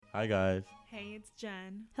Hi guys. Hey, it's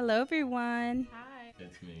Jen. Hello, everyone. Hi.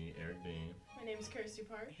 It's me, Eric Dean. My name is Kirsty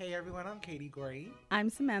Park. Hey everyone, I'm Katie Gorey. I'm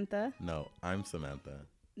Samantha. No, I'm Samantha.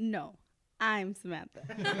 No, I'm Samantha.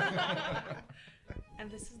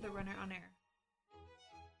 And this is The Runner on Air.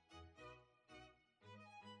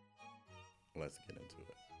 Let's get into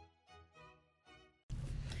it.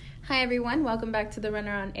 Hi, everyone. Welcome back to The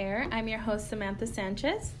Runner on Air. I'm your host, Samantha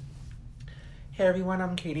Sanchez. Hey everyone,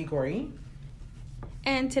 I'm Katie Gorey.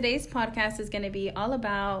 And today's podcast is going to be all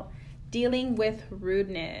about dealing with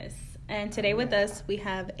rudeness. And today with us, we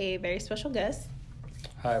have a very special guest.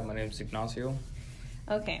 Hi, my name is Ignacio.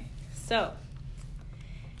 Okay, so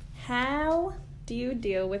how do you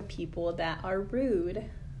deal with people that are rude?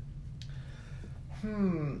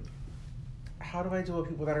 How do I deal with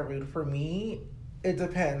people that are rude? For me, it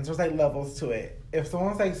depends. There's like levels to it. If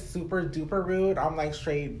someone's like super duper rude, I'm like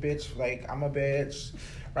straight bitch, like I'm a bitch.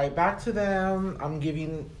 Right back to them. I'm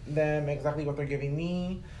giving them exactly what they're giving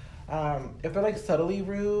me. If they're like subtly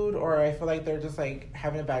rude or I feel like they're just like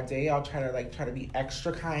having a bad day, I'll try to be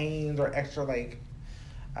extra kind or extra like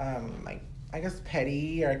I guess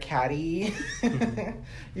petty or catty,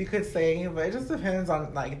 you could say, but it just depends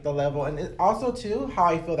on like the level and it also too how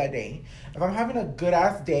I feel that day. If I'm having a good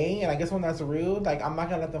ass day and I guess when that's rude, like I'm not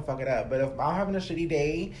gonna let them fuck it up. But if I'm having a shitty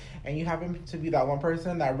day and you happen to be that one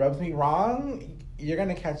person that rubs me wrong, you're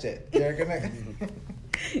gonna catch it. You're gonna.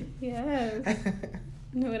 Yes.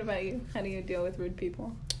 What about you? How do you deal with rude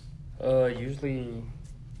people? Usually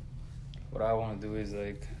what I want to do is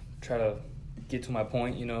like try to get to my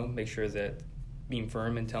point, make sure that being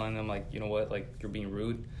firm and telling them like, you know what, like you're being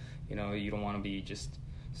rude, you don't want to be just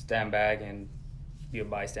stand back and be a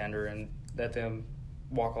bystander and let them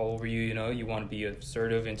walk all over you, you want to be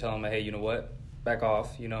assertive and tell them, hey, you know what, back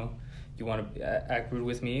off, you want to act rude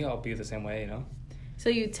with me, I'll be the same way, So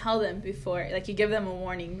you tell them before, like you give them a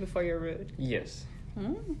warning before you're rude. Yes.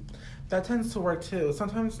 That tends to work too.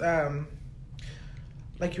 Sometimes,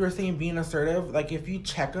 like you were saying, being assertive, like if you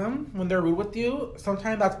check them when they're rude with you,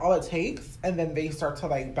 sometimes that's all it takes, and then they start to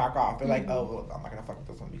like back off. They're like, oh, well, I'm not gonna fuck with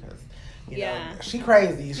this one because, you know, she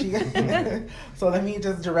crazy. She, so let me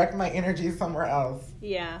just direct my energy somewhere else.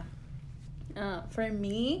 Yeah. For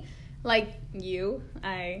me, like you,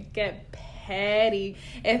 I get petty.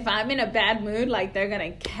 If I'm in a bad mood, like they're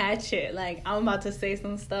gonna catch it. Like I'm about to say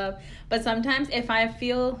some stuff, but sometimes if I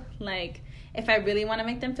feel like if I really want to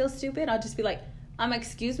make them feel stupid, I'll just be like,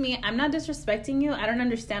 excuse me, I'm not disrespecting you. I don't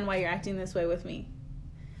understand why you're acting this way with me.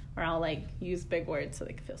 Or I'll like use big words so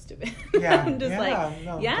they can feel stupid. Yeah. I'm just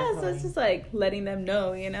Definitely. so it's just like letting them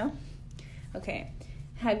know, Okay.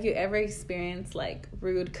 Have you ever experienced like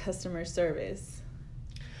rude customer service?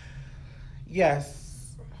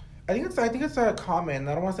 Yes. I think it's a common.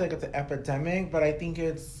 I don't want to say like it's an epidemic, but I think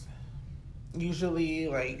it's usually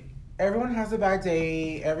like everyone has a bad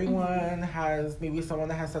day. Everyone has maybe someone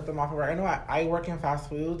that has set them off. I know I work in fast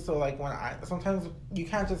food, so like sometimes you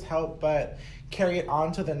can't just help but carry it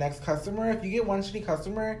on to the next customer. If you get one shitty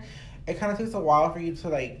customer, it kind of takes a while for you to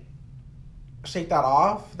like shake that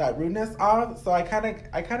off, that rudeness off. So I kind of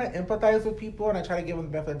empathize with people and I try to give them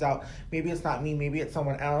the benefit of the doubt. Maybe it's not me, maybe it's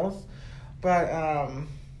someone else, but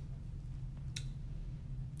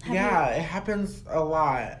it happens a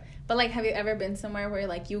lot. But, like, have you ever been somewhere where,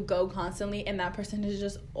 like, you go constantly and that person is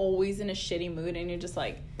just always in a shitty mood and you're just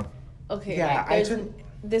like, okay, yeah,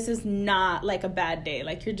 this is not, like, a bad day.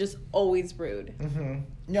 Like, you're just always rude. Mm-hmm.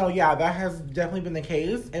 No, yeah, that has definitely been the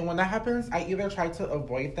case. And when that happens, I either try to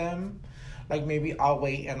avoid them. Like, maybe I'll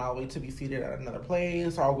wait to be seated at another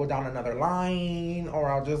place, or I'll go down another line, or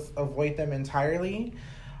I'll just avoid them entirely.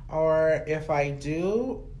 Or if I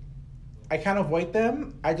do, I can't avoid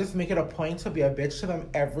them. I just make it a point to be a bitch to them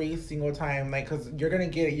every single time. Like, cause you're gonna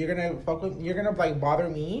get it. You're gonna like bother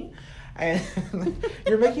me, and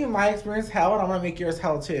you're making my experience hell, and I'm gonna make yours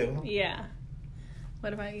hell too. Yeah.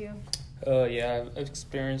 What about you? Yeah, I've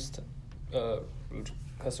experienced rude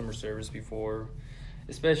customer service before,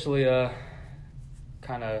 especially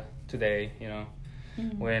kind of today.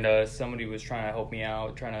 When somebody was trying to help me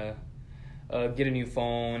out, trying to get a new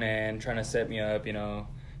phone and trying to set me up,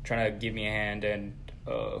 trying to give me a hand, and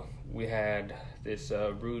we had this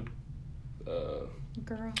rude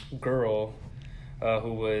girl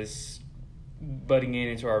who was butting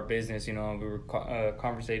into our business. We were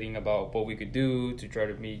conversating about what we could do to try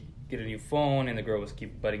to get a new phone, and the girl was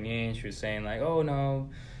keep butting in. She was saying like, oh no,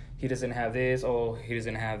 he doesn't have this, oh he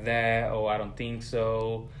doesn't have that, oh I don't think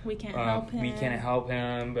so, we can't help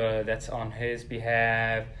him, that's on his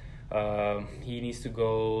behalf. He needs to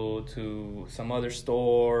go to some other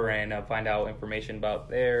store and find out information about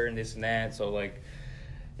there and this and that. So like,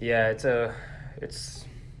 yeah, it's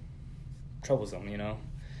troublesome, you know,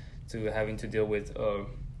 to having to deal with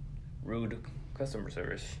rude customer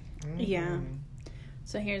service. Yeah.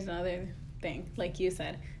 So here's another thing. Like you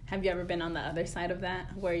said, have you ever been on the other side of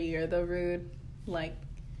that where you're the rude, like,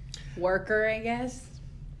 worker, I guess?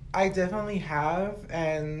 I definitely have,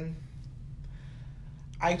 and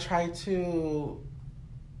I try to,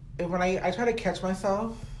 when I try to catch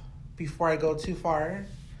myself before I go too far.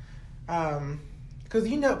 Because,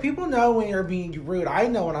 you know, people know when you're being rude. I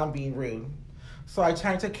know when I'm being rude. So I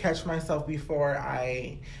try to catch myself before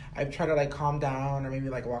I try to, like, calm down or maybe,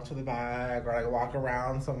 like, walk to the back or, like, walk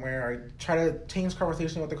around somewhere or try to change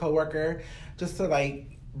conversation with the coworker just to, like,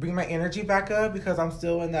 bring my energy back up because I'm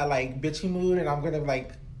still in that, like, bitchy mood and I'm going to,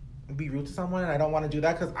 like, be rude to someone. And I don't want to do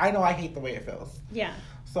that because I know I hate the way it feels. Yeah.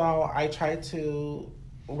 So I try to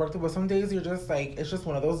work through, but some days you're just, like, it's just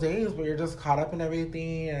one of those days where you're just caught up in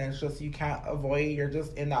everything and it's just, you can't avoid, you're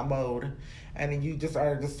just in that mode. And then you just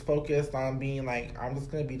are just focused on being like, I'm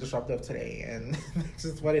just going to be disruptive today. And that's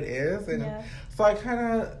just what it is. And so I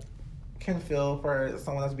kind of can feel for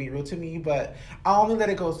someone that's being rude to me, but I'll only let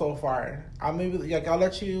it go so far. I'll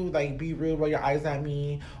let you, like, be rude, roll your eyes at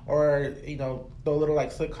me, or, you know, throw little,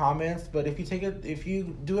 like, slick comments. But if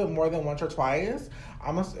you do it more than once or twice,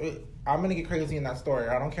 I'm going to get crazy in that store.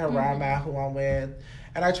 I don't care where I'm at, who I'm with.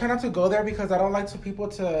 And I try not to go there because I don't like people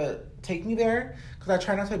to take me there. Because I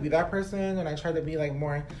try not to be that person. And I try to be, like,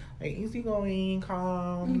 more, like, easygoing,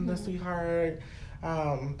 calm, the sweetheart.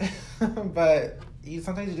 But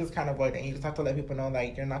sometimes you just can't avoid it. And you just have to let people know,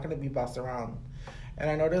 like, you're not going to be bossed around. And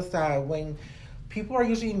I noticed that when people are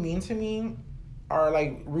usually mean to me or,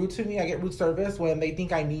 like, rude to me, I get rude service when they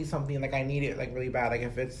think I need something. Like, I need it, like, really bad. Like,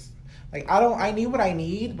 if it's... Like, I need what I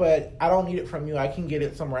need, but I don't need it from you. I can get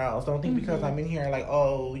it somewhere else. Don't think because I'm in here, like,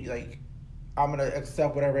 oh, like, I'm going to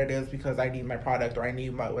accept whatever it is because I need my product or I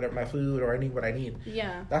need my food or I need what I need.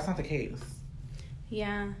 Yeah. That's not the case.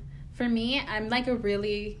 Yeah. For me, I'm, like, a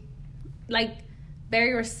really, like,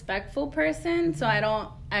 very respectful person. So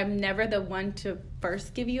I'm never the one to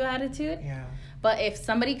first give you attitude. Yeah. But if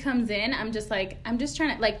somebody comes in, I'm just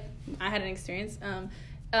trying to, like, I had an experience,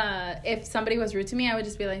 if somebody was rude to me, I would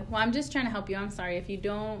just be like, well, I'm just trying to help you. I'm sorry. If you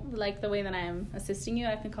don't like the way that I am assisting you,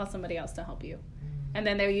 I can call somebody else to help you. And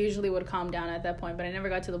then they usually would calm down at that point. But I never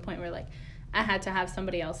got to the point where, like, I had to have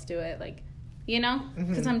somebody else do it. Like, you know?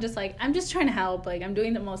 Because I'm just like, I'm just trying to help. Like, I'm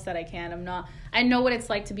doing the most that I can. I know what it's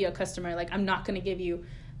like to be a customer. Like, I'm not going to give you,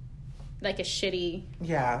 like, a shitty,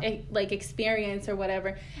 like, experience or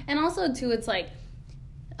whatever. And also, too, it's like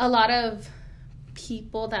a lot of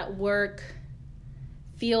people that work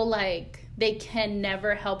feel like they can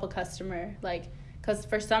never help a customer, like, because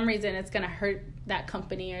for some reason it's gonna hurt that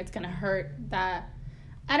company or it's gonna hurt that,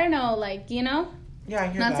 I don't know, like, you know. Yeah, I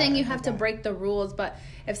hear not that. saying you have to break the rules, but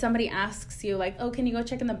if somebody asks you, like, oh, can you go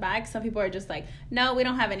check in the bag, some people are just like, no, we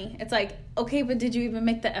don't have any. It's like, okay, but did you even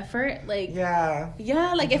make the effort? Like,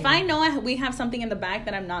 like, if I know we have something in the bag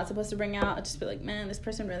that I'm not supposed to bring out, I'll just be like, man, this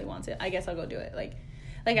person really wants it, I guess I'll go do it.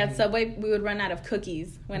 Like at Subway, we would run out of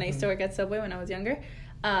cookies when I used to work at Subway when I was younger.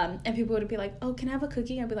 And people would be like, oh, can I have a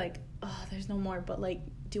cookie? I'd be like, oh, there's no more, but, like,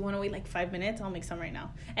 do you want to wait, like, 5 minutes? I'll make some right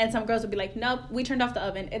now. And some girls would be like, nope, we turned off the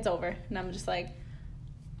oven, it's over. And I'm just like,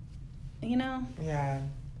 you know? Yeah.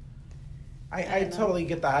 I totally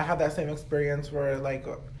get that. I had that same experience where, like,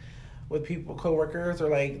 with people, coworkers,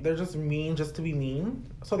 or, like, they're just mean just to be mean.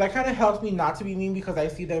 So that kind of helps me not to be mean because I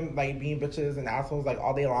see them, like, being bitches and assholes, like,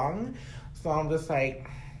 all day long. So I'm just like,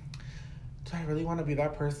 do I really want to be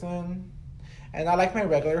that person? And I like my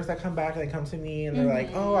regulars that come back and they come to me and they're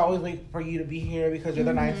like, oh, I always wait for you to be here because you're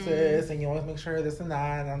the nicest and you always make sure this and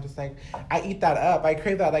that. And I'm just like, I eat that up. I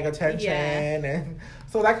crave that, like, attention. Yeah. And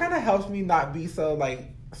so that kind of helps me not be so,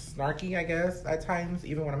 like, snarky, I guess, at times,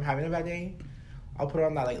 even when I'm having a bad day. I'll put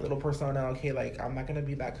on that, like, little persona. Okay, like, I'm not going to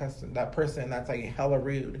be that person that's, like, hella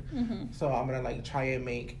rude. So I'm going to, like, try and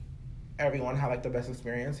make everyone have, like, the best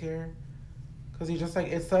experience here. Because you just, like,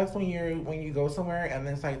 it sucks when you go somewhere and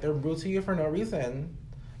it's like they're rude to you for no reason.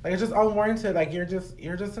 Like, it's just unwarranted. Like, you're just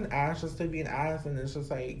an ass just to be an ass, and it's just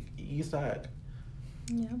like, you suck.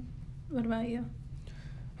 Yeah. What about you?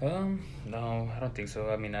 No, I don't think so.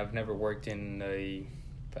 I mean, I've never worked in a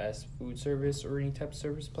fast food service or any type of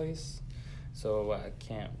service place, so I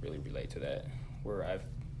can't really relate to that where I've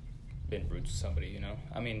been rude to somebody, you know.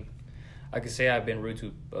 I mean, I could say I've been rude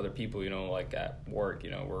to other people, you know, like at work, you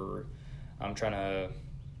know, where I'm trying to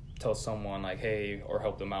tell someone, like, hey, or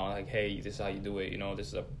help them out, like, hey, this is how you do it, you know, this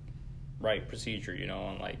is a right procedure, you know,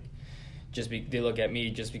 and, like, they look at me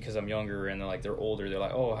just because I'm younger and they're older, they're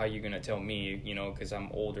like, oh, how are you going to tell me, you know, because I'm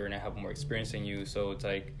older and I have more experience than you. So it's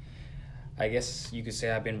like, I guess you could say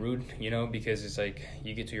I've been rude, you know, because it's like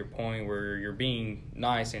you get to your point where you're being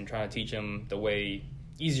nice and trying to teach them the way,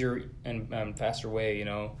 easier and faster way, you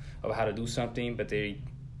know, of how to do something, but they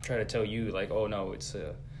try to tell you like, oh no, it's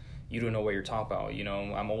you don't know what you're talking about, you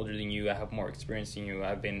know, I'm older than you, I have more experience than you,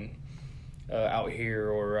 I've been out here,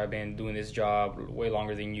 or I've been doing this job way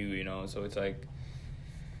longer than you, you know, so it's like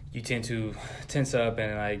you tend to tense up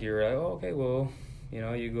and like you're like, oh, okay, well, you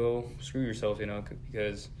know, you go screw yourself, you know,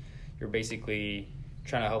 because you're basically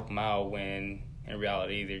trying to help them out when in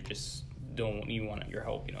reality they just don't even want your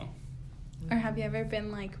help, you know. Or have you ever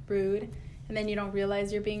been like rude and then you don't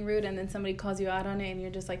realize you're being rude and then somebody calls you out on it and you're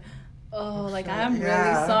just like, oh, like I'm really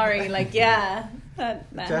sorry. Like, yeah, that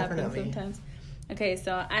happens sometimes. Okay,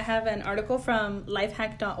 so I have an article from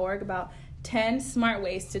lifehack.org about 10 smart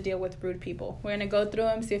ways to deal with rude people. We're going to go through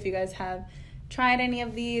them, see if you guys have tried any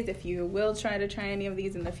of these, if you will try any of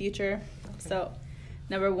these in the future. Okay. So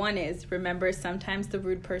number 1 is, remember, sometimes the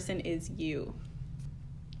rude person is you.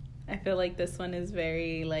 I feel like this one is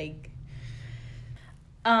very, like,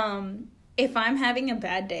 if I'm having a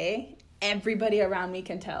bad day, everybody around me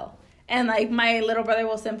can tell. And, like, my little brother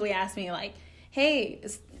will simply ask me, like, hey,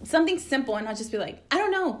 something simple, and I'll just be like, I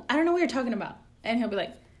don't know what you're talking about. And he'll be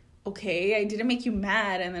like, okay, I didn't make you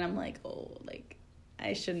mad. And then I'm like, oh, like,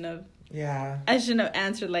 I shouldn't have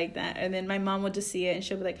answered like that. And then my mom will just see it and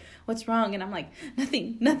she'll be like, what's wrong? And I'm like,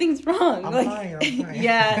 nothing's wrong. I'm like, fine.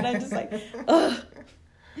 Yeah, and I'm just like, ugh.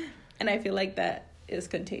 And I feel like that is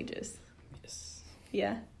contagious. Yes.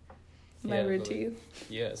 Yeah? Am I rude to you?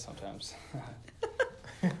 Yeah, sometimes.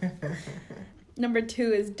 Number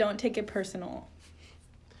 2 is, don't take it personal.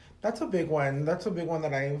 That's a big one. That's a big one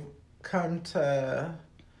that I've come to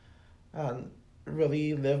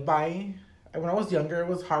really live by. When I was younger, it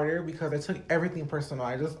was harder because I took everything personal.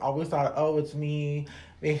 I just always thought, oh, it's me.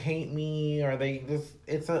 They hate me, or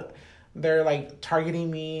they're like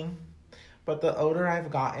targeting me. But the older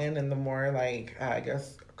I've gotten and the more like I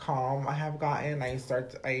guess calm I have gotten, I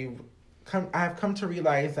have come to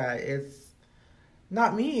realize that it's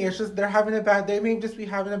not me. It's just they're having a bad day. They may just be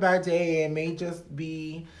having a bad day. It may just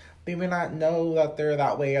be, they may not know that they're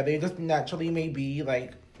that way, or they just naturally may be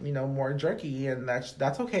like, you know, more jerky, and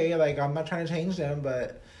that's okay. Like, I'm not trying to change them,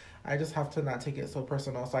 but I just have to not take it so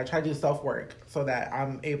personal. So I try to do self-work so that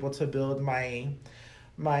I'm able to build my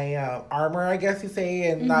armor, I guess you say,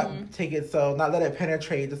 and not let it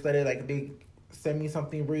penetrate. Just let it, like, they send me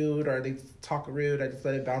something rude or they talk rude, I just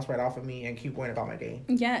let it bounce right off of me and keep going about my day.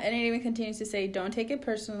 Yeah, and it even continues to say, don't take it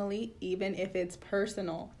personally, even if it's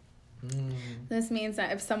personal. This means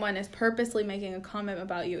that if someone is purposely making a comment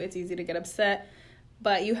about you, it's easy to get upset,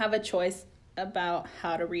 but you have a choice about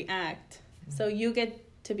how to react. So you get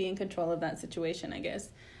to be in control of that situation, I guess.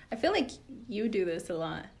 I feel like you do this a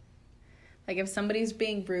lot. Like, if somebody's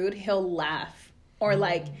being rude, he'll laugh. Or,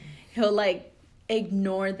 like, he'll, like,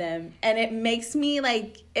 ignore them. And it makes me,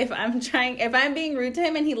 like, if I'm being rude to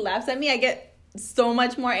him and he laughs at me, I get so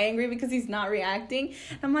much more angry because he's not reacting.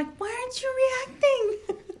 I'm like, why aren't you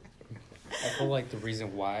reacting? I feel like the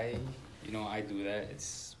reason why, you know, I do that,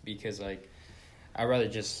 it's because, like, I'd rather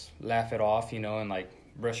just laugh it off, you know, and, like,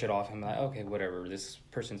 brush it off and be like, okay, whatever, this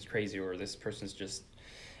person's crazy, or this person's just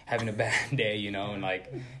having a bad day, you know, and,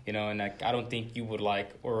 like, you know, and, like, I don't think you would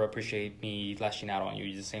like or appreciate me lashing out on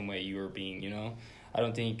you the same way you were being, you know. I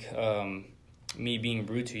don't think me being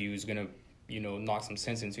rude to you is gonna, you know, knock some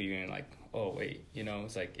sense into you and, like, oh, wait, you know,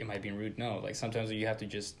 it's like, am I being rude? No, like, sometimes you have to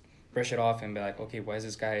just brush it off and be like, okay, why is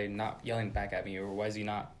this guy not yelling back at me, or why is he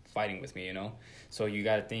not fighting with me, you know? So you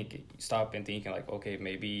gotta stop and think, like, okay,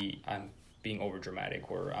 maybe I'm being over dramatic,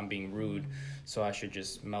 or I'm being rude, so I should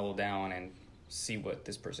just mellow down and see what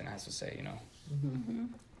this person has to say, you know? Mm-hmm.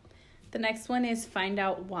 The next one is find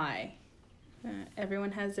out why.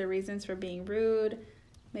 Everyone has their reasons for being rude.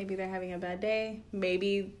 Maybe they're having a bad day.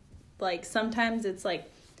 Maybe, like, sometimes it's, like,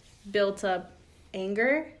 built up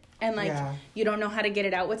anger, and, like, you don't know how to get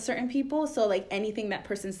it out with certain people. So, like, anything that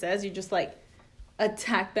person says, you just, like,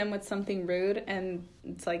 attack them with something rude. And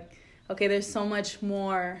it's like, okay, there's so much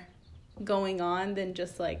more going on than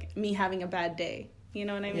just, like, me having a bad day. You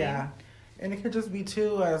know what I mean? Yeah. And it could just be,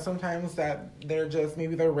 too, sometimes that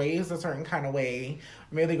maybe they're raised a certain kind of way.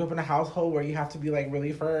 Maybe they grew up in a household where you have to be, like,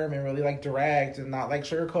 really firm and really, like, direct and not, like,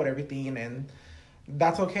 sugarcoat everything. And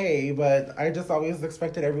that's okay. But I just always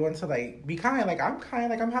expected everyone to, like, be kind. Like, I'm kind.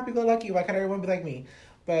 Like, I'm happy-go-lucky. Why can't everyone be like me?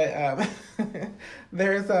 But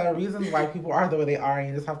there's reasons why people are the way they are. And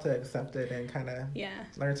you just have to accept it and kind of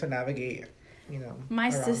learn to navigate, you know. My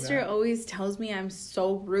sister always tells me I'm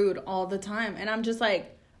so rude all the time. And I'm just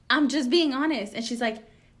like, I'm just being honest. And she's like,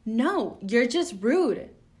 no, you're just rude.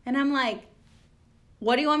 And I'm like,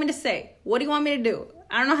 what do you want me to say? What do you want me to do?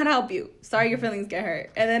 I don't know how to help you. Sorry your feelings get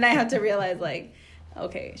hurt. And then I have to realize, like,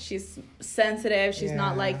 okay, she's sensitive. She's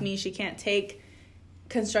not like me. She can't take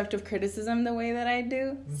constructive criticism the way that I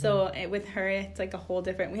do. So with her, it's like a whole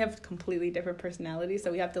different, we have completely different personalities.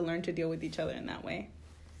 So we have to learn to deal with each other in that way.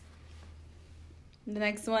 The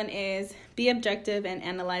next one is be objective and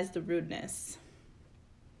analyze the rudeness.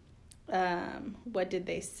 What did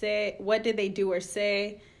they say? What did they do or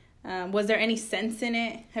say? Was there any sense in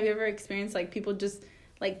it? Have you ever experienced like people just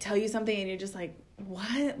like tell you something and you're just like,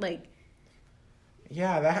 what? Like,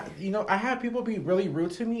 yeah, that, you know, I had people be really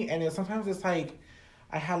rude to me, and sometimes it's like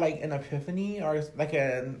I had like an epiphany or like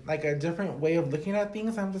a different way of looking at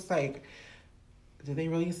things. I'm just like, did they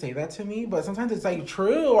really say that to me? But sometimes it's like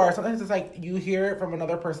true, or sometimes it's like you hear it from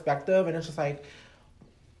another perspective, and it's just like,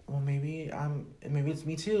 well, maybe it's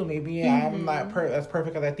me too. Maybe I'm not as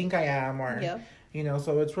perfect as I think I am, or you know.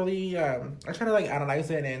 So it's really I try to like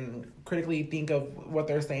analyze it and critically think of what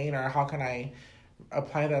they're saying, or how can I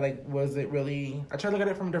apply that. Like, was it really? I try to look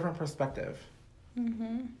at it from a different perspective.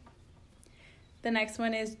 The next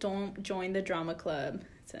one is don't join the drama club.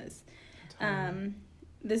 It says,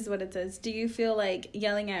 this is what it says. Do you feel like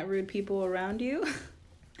yelling at rude people around you?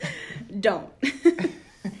 Don't.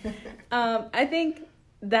 I think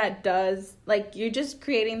that does, like, you're just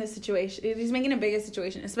creating the situation. He's making a bigger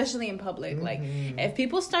situation, especially in public. Like, if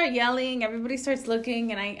people start yelling, everybody starts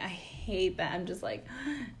looking, and I hate that. I'm just like,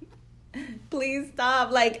 please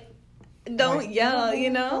stop. Like, don't yell, you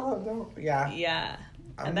know? Don't. Yeah.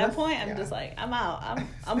 At that point, I'm just like, I'm out.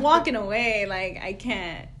 I'm walking away. Like, I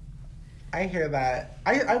can't. I hear that.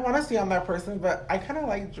 I want to stay on that person, but I kind of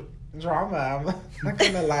like drama. I'm not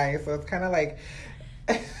going to lie. So it's kind of like...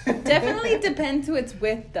 Definitely depends who it's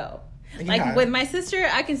with, though. Like, with my sister,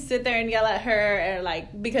 I can sit there and yell at her, or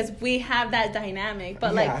like, because we have that dynamic.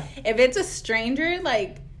 But like, if it's a stranger,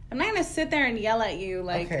 like, I'm not gonna sit there and yell at you.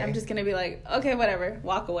 Like, I'm just gonna be like, okay, whatever,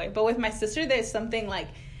 walk away. But with my sister, there's something like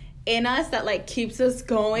in us that like keeps us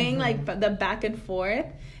going, like the back and forth.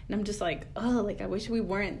 And I'm just like, oh, like, I wish we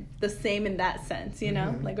weren't the same in that sense, you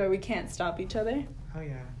know, like, where we can't stop each other. Oh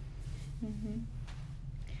yeah.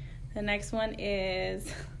 The next one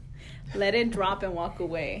is let it drop and walk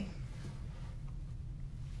away.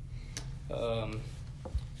 By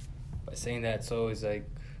saying that, so it's like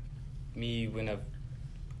me when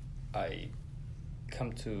I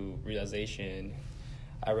come to realization,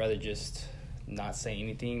 I'd rather just not say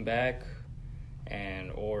anything back,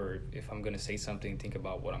 or if I'm gonna say something, think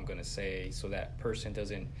about what I'm gonna say so that person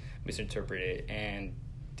doesn't misinterpret it and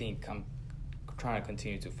think I'm trying to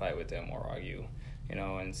continue to fight with them or argue. You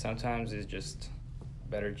know, and sometimes it's just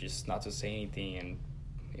better just not to say anything and,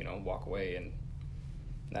 you know, walk away and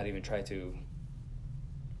not even try to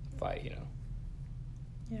fight, you know.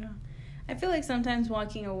 Yeah. I feel like sometimes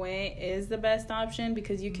walking away is the best option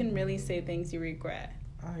because you can really say things you regret.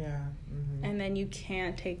 Oh, yeah. And then you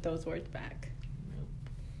can't take those words back.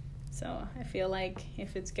 So I feel like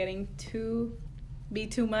if it's getting too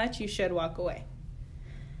much, you should walk away.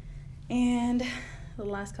 And... the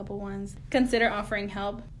last couple ones. Consider offering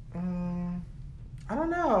help. I don't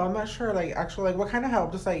know. I'm not sure. Like, actually, like, what kind of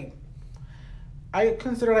help? Just like, I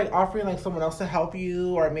consider like offering like someone else to help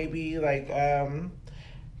you, or maybe like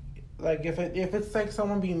if it's like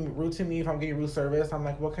someone being rude to me, if I'm getting rude service, I'm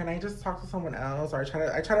like, well, can I just talk to someone else? Or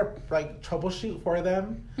I try to like troubleshoot for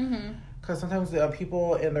them. Because sometimes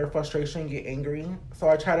people in their frustration get angry, so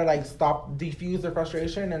I try to like defuse their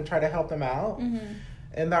frustration and try to help them out.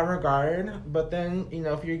 In that regard. But then, you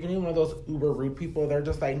know, if you're getting one of those uber rude people, they're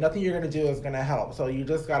just like, nothing you're gonna do is gonna help. So you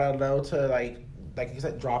just gotta know to like you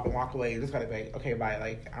said, drop and walk away. You just gotta be like, okay, bye.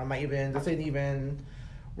 Like, I'm not even, this ain't even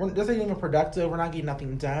productive. We're not getting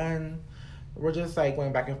nothing done. We're just like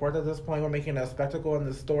going back and forth at this point. We're making a spectacle in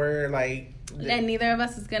the store, like, and neither of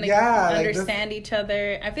us is gonna understand each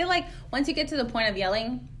other. I feel like once you get to the point of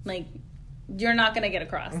yelling, like, you're not gonna get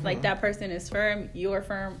across. Like, that person is firm, you're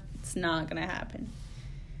firm. It's not gonna happen.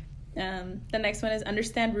 The next one is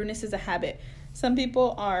understand rudeness is a habit. Some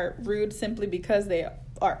people are rude simply because they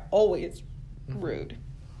are always rude.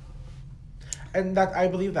 And that, I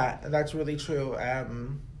believe that. That's really true.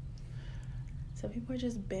 Some people are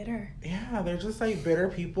just bitter. Yeah, they're just like bitter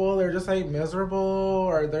people. They're just like miserable,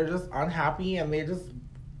 or they're just unhappy, and I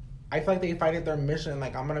feel like they find it their mission.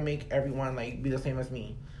 Like, I'm gonna make everyone like be the same as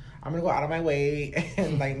me. I'm gonna go out of my way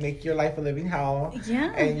and like make your life a living hell.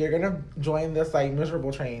 Yeah. And you're gonna join this like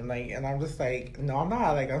miserable train. Like, and I'm just like, no, I'm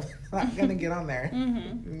not. Like, I'm not gonna get on there.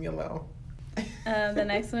 Leave me alone. The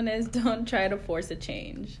next one is don't try to force a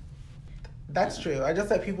change. That's true. I just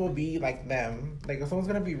let people be like them. Like if someone's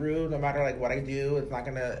gonna be rude, no matter like what I do, it's not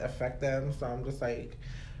gonna affect them. So I'm just like,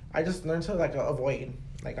 I just learn to like avoid.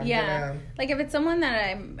 Like I'm gonna. Like if it's someone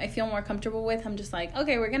that I feel more comfortable with, I'm just like,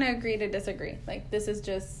 okay, we're gonna agree to disagree. Like this is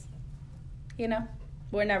just,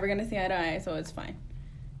 we're never gonna see eye to eye, so it's fine.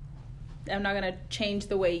 I'm not gonna change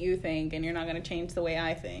the way you think, and you're not gonna change the way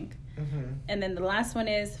I think. Mm-hmm. And then the last one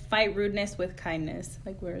is fight rudeness with kindness,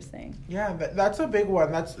 like we were saying. Yeah, that's a big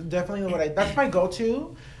one. That's definitely that's my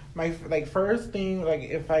go-to. My like first thing, like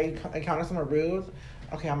if I encounter someone rude,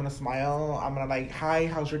 okay, I'm gonna smile. I'm gonna like, hi,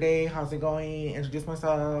 how's your day? How's it going? Introduce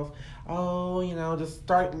myself. Oh, just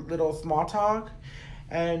start little small talk.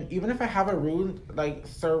 And even if I have a rude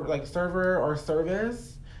server or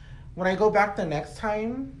service, when I go back the next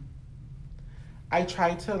time, I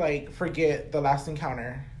try to like forget the last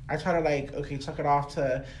encounter. I try to like, okay, chuck it off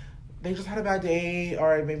to, they just had a bad day,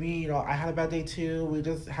 or maybe, I had a bad day too. We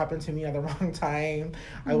just happened to meet at the wrong time.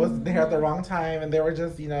 I wasn't there at the wrong time, and they were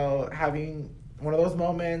just, having one of those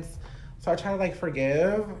moments. So I try to like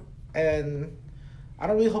forgive, and I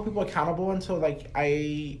don't really hold people accountable until like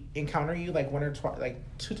I encounter you like one or like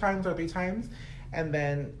 2 times or 3 times, and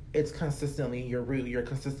then it's consistently you're rude. You're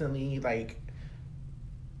consistently like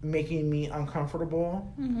making me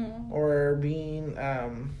uncomfortable, or being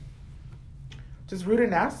just rude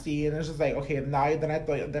and nasty, and it's just like, okay, then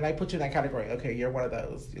I put you in that category. Okay, you're one of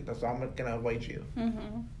those, so I'm gonna avoid you.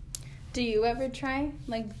 Do you ever try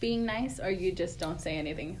like being nice, or you just don't say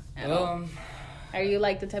anything at all? Are you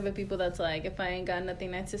like the type of people that's like, if I ain't got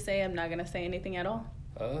nothing nice to say, I'm not gonna say anything at all?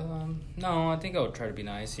 No, I think I would try to be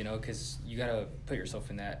nice, because you gotta put yourself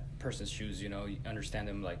in that person's shoes, you understand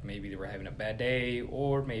them, like maybe they were having a bad day,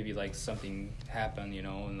 or maybe like something happened,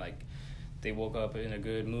 and like they woke up in a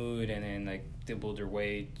good mood, and then like dibbled their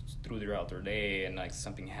way throughout their day, and like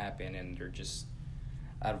something happened, and they're just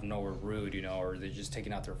out of nowhere rude, or they're just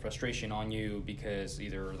taking out their frustration on you because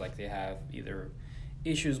either like they have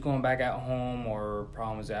issues going back at home, or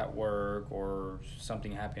problems at work, or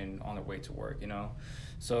something happened on their way to work,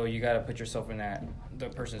 So you got to put yourself in the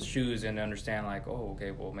person's shoes and understand like, oh, okay,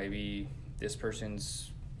 well maybe this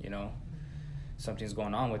person's, something's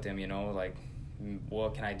going on with them, like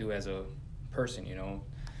what can I do as a person,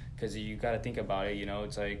 because you got to think about it,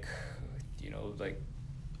 it's like, like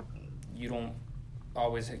you don't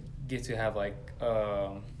always get to have like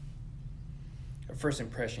a first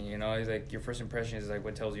impression, it's like your first impression is like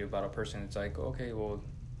what tells you about a person. It's like, okay, well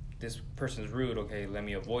this person's rude, okay, let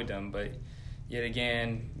me avoid them, but yet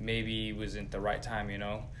again maybe it wasn't the right time,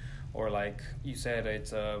 or like you said,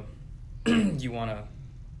 it's you want to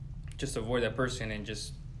just avoid that person and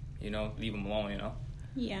just leave them alone.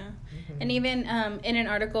 Yeah. And even in an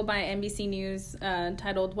article by NBC News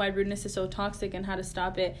titled Why Rudeness is So Toxic and How to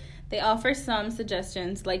Stop It, they offer some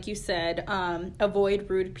suggestions, like you said, avoid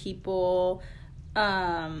rude people,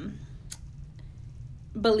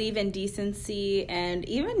 believe in decency, and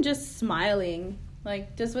even just smiling.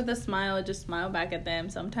 Like, just with a smile, just smile back at them.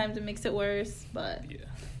 Sometimes it makes it worse, but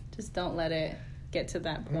just don't let it get to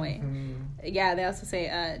that point. Yeah, they also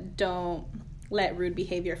say don't let rude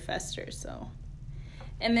behavior fester, so...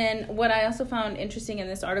 And then what I also found interesting in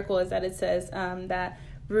this article is that it says that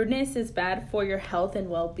rudeness is bad for your health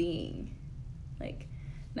and well-being. Like,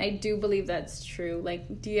 and I do believe that's true.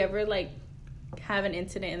 Like, do you ever, like, have an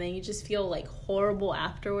incident and then you just feel, like, horrible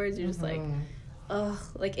afterwards? You're just like, ugh,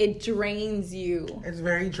 like, it drains you. It's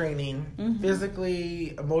very draining.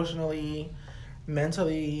 Physically, emotionally,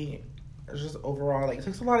 mentally, it's just overall, like, it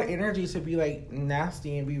takes a lot of energy to be, like,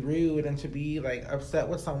 nasty and be rude and to be, like, upset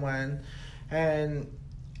with someone. And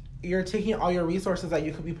you're taking all your resources that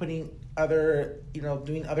you could be putting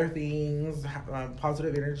doing other things,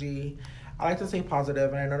 positive energy. I like to say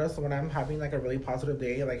positive, and I notice when I'm having like a really positive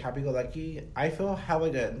day, like happy-go-lucky, I feel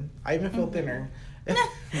hella good. I even feel thinner. And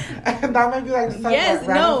that might be like some random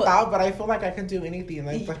thought, but I feel like I can do anything.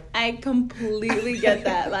 Like, I completely get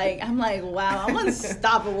that. Like, I'm like, wow, I'm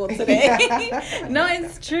unstoppable today. No,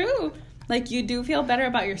 it's true. Like, you do feel better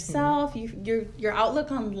about yourself. Your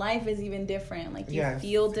outlook on life is even different. Like, you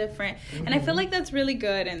feel different. And I feel like that's really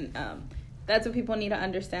good. And that's what people need to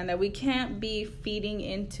understand, that we can't be feeding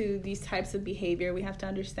into these types of behavior. We have to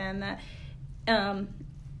understand that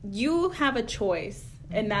you have a choice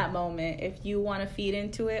in that moment if you want to feed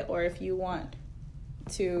into it or if you want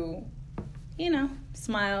to,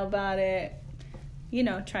 smile about it,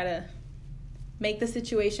 try to make the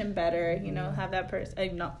situation better, have that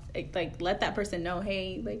person, let that person know,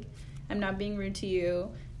 hey, like, I'm not being rude to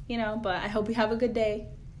you, but I hope you have a good day,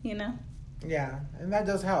 Yeah, and that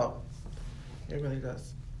does help. It really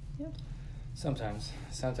does. Yeah. Sometimes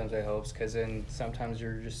it helps, because then sometimes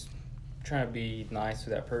you're just trying to be nice to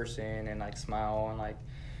that person and like smile and like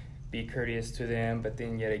be courteous to them, but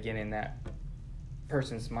then yet again in that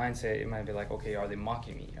person's mindset it might be like, okay, are they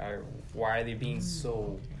mocking me, or why are they being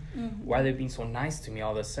so why are they being so nice to me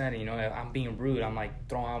all of a sudden? You know, I'm being rude, I'm like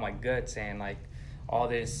throwing out my guts and like all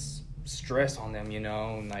this stress on them, you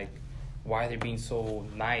know, and like why are they being so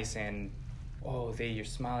nice, and you're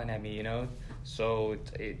smiling at me, you know. So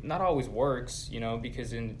it not always works, you know,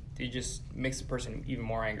 because then it just makes the person even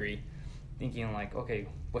more angry, thinking like, okay,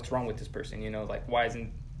 what's wrong with this person, you know, like why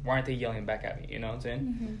aren't they yelling back at me, you know what I'm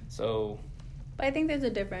saying? So but I think there's a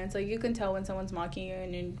difference. Like, you can tell when someone's mocking you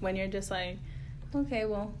and when you're just like, okay,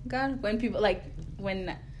 well, God, when people, like,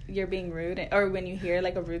 when you're being rude, or when you hear,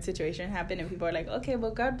 like, a rude situation happen and people are like, okay,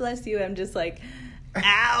 well, God bless you, I'm just like,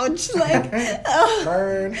 ouch, like,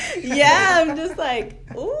 Burn. Yeah, I'm just like,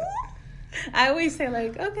 ooh. I always say,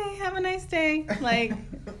 like, okay, have a nice day, like,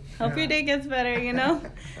 hope your day gets better, you know?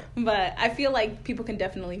 But I feel like people can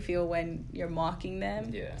definitely feel when you're mocking them.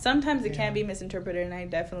 Yeah. Sometimes it can be misinterpreted, and I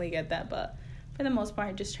definitely get that, but for the most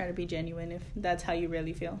part, just try to be genuine if that's how you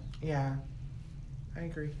really feel. Yeah, I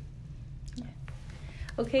agree. Yeah.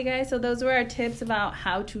 Okay, guys, so those were our tips about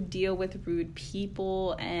how to deal with rude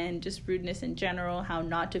people and just rudeness in general, how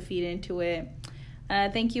not to feed into it.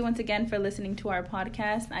 Thank you once again for listening to our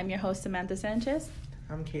podcast. I'm your host, Samantha Sanchez.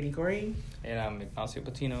 I'm Katie Gorey. and I'm Ignacio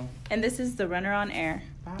Patino. And this is The Runner on Air.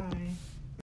 Bye.